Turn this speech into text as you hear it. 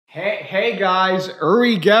Hey guys,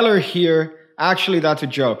 Uri Geller here. Actually, that's a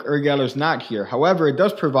joke. Uri Geller's not here. However, it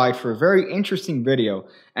does provide for a very interesting video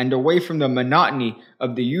and away from the monotony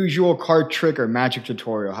of the usual card trick or magic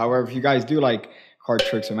tutorial. However, if you guys do like card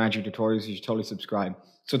tricks or magic tutorials, you should totally subscribe.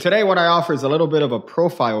 So today what I offer is a little bit of a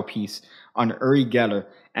profile piece on Uri Geller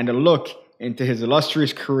and a look into his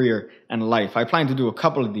illustrious career and life. I plan to do a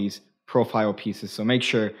couple of these profile pieces, so make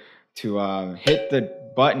sure to hit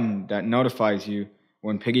the button that notifies you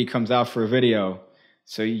when Piggy comes out for a video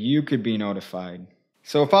so you could be notified.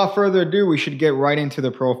 So without further ado, we should get right into the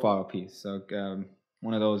profile piece. So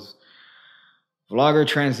one of those vlogger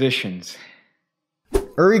transitions.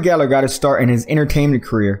 Uri Geller got his start in his entertainment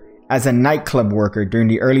career as a nightclub worker during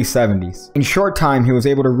the early 70s. In short time, he was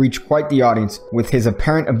able to reach quite the audience with his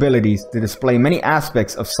apparent abilities to display many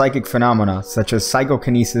aspects of psychic phenomena such as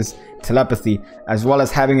psychokinesis, telepathy, as well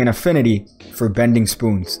as having an affinity for bending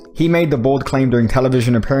spoons. He made the bold claim during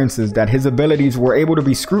television appearances that his abilities were able to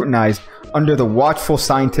be scrutinized under the watchful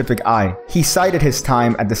scientific eye. He cited his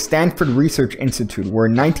time at the Stanford Research Institute, where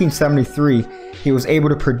in 1973 he was able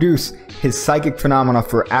to produce his psychic phenomena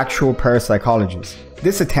for actual parapsychologists.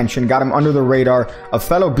 This attention got him under the radar of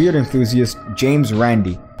fellow beard enthusiast James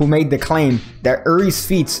Randi, who made the claim that Uri's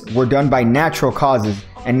feats were done by natural causes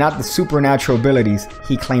and not the supernatural abilities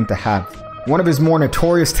he claimed to have. One of his more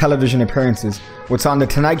notorious television appearances was on The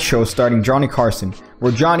Tonight Show starring Johnny Carson,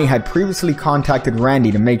 where Johnny had previously contacted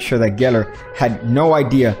Randy to make sure that Geller had no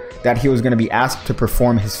idea that he was going to be asked to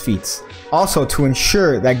perform his feats. Also, to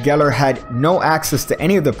ensure that Geller had no access to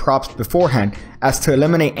any of the props beforehand, as to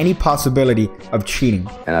eliminate any possibility of cheating.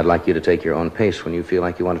 And I'd like you to take your own pace when you feel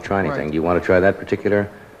like you want to try anything. Right. Do you want to try that particular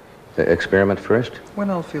experiment first? When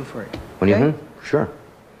I'll feel free. When Okay? you Sure.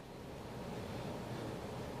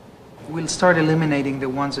 We'll start eliminating the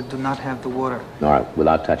ones that do not have the water. All right,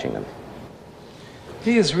 without touching them.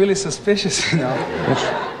 He is really suspicious, you know.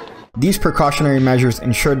 Yes. These precautionary measures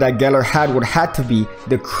ensured that Geller had what had to be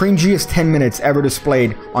the cringiest 10 minutes ever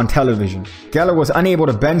displayed on television. Geller was unable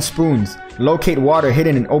to bend spoons, locate water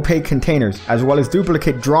hidden in opaque containers, as well as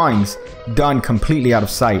duplicate drawings done completely out of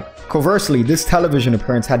sight. Conversely, this television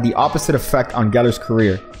appearance had the opposite effect on Geller's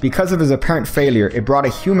career. Because of his apparent failure, it brought a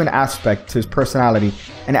human aspect to his personality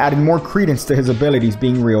and added more credence to his abilities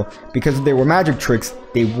being real, because if they were magic tricks,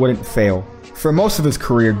 they wouldn't fail. For most of his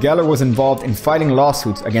career, Geller was involved in fighting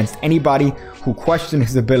lawsuits against anybody who questioned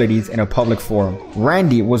his abilities in a public forum.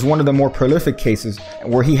 Randy was one of the more prolific cases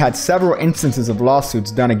where he had several instances of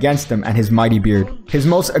lawsuits done against him and his mighty beard. His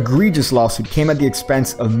most egregious lawsuit came at the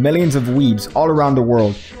expense of millions of weebs all around the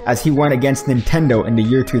world as he went against Nintendo in the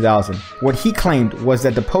year 2000. What he claimed was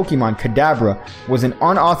that the Pokemon Kadabra was an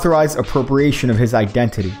unauthorized appropriation of his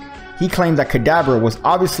identity. He claimed that Kadabra was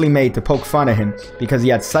obviously made to poke fun at him because he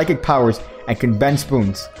had psychic powers and can bend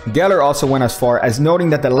spoons. Geller also went as far as noting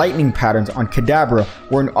that the lightning patterns on Kadabra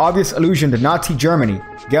were an obvious allusion to Nazi Germany.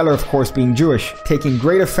 Geller, of course being Jewish, taking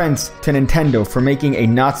great offense to Nintendo for making a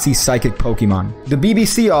Nazi psychic Pokemon. The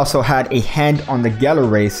BBC also had a hand on the Geller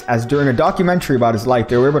race, as during a documentary about his life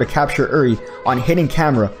they were able to capture Uri on hidden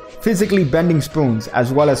camera, physically bending spoons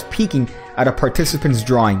as well as peeking at a participant's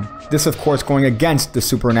drawing. This of course going against the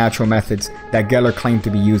supernatural methods that Geller claimed to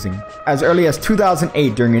be using. As early as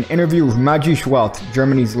 2008, during an interview with Magisch Welt,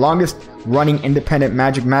 Germany's longest running independent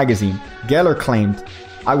magic magazine, Geller claimed,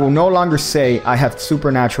 "I will no longer say I have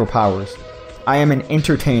supernatural powers. I am an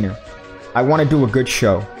entertainer. I want to do a good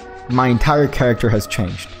show. My entire character has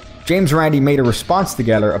changed." James Randi made a response to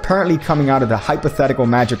Geller, apparently coming out of the hypothetical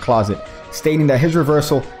magic closet, stating that his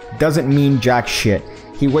reversal doesn't mean jack shit.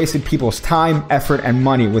 He wasted people's time, effort, and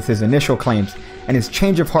money with his initial claims, and his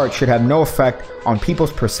change of heart should have no effect on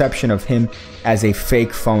people's perception of him as a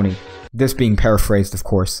fake phony. This being paraphrased, of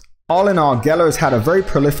course. All in all, Geller has had a very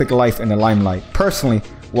prolific life in the limelight. Personally,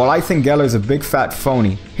 while I think Geller is a big fat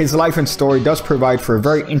phony, his life and story does provide for a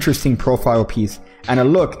very interesting profile piece and a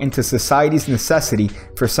look into society's necessity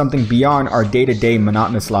for something beyond our day-to-day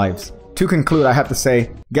monotonous lives. To conclude, I have to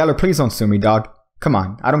say, Geller, please don't sue me, dog. Come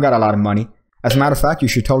on, I don't got a lot of money. As a matter of fact, you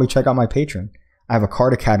should totally check out my Patreon. I have a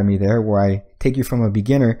card academy there where I take you from a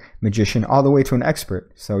beginner magician all the way to an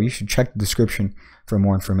expert. So you should check the description for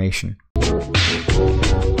more information.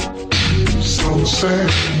 Some say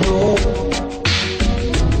no.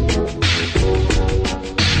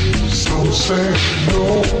 Some say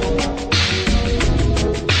no.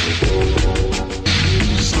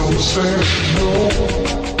 Some say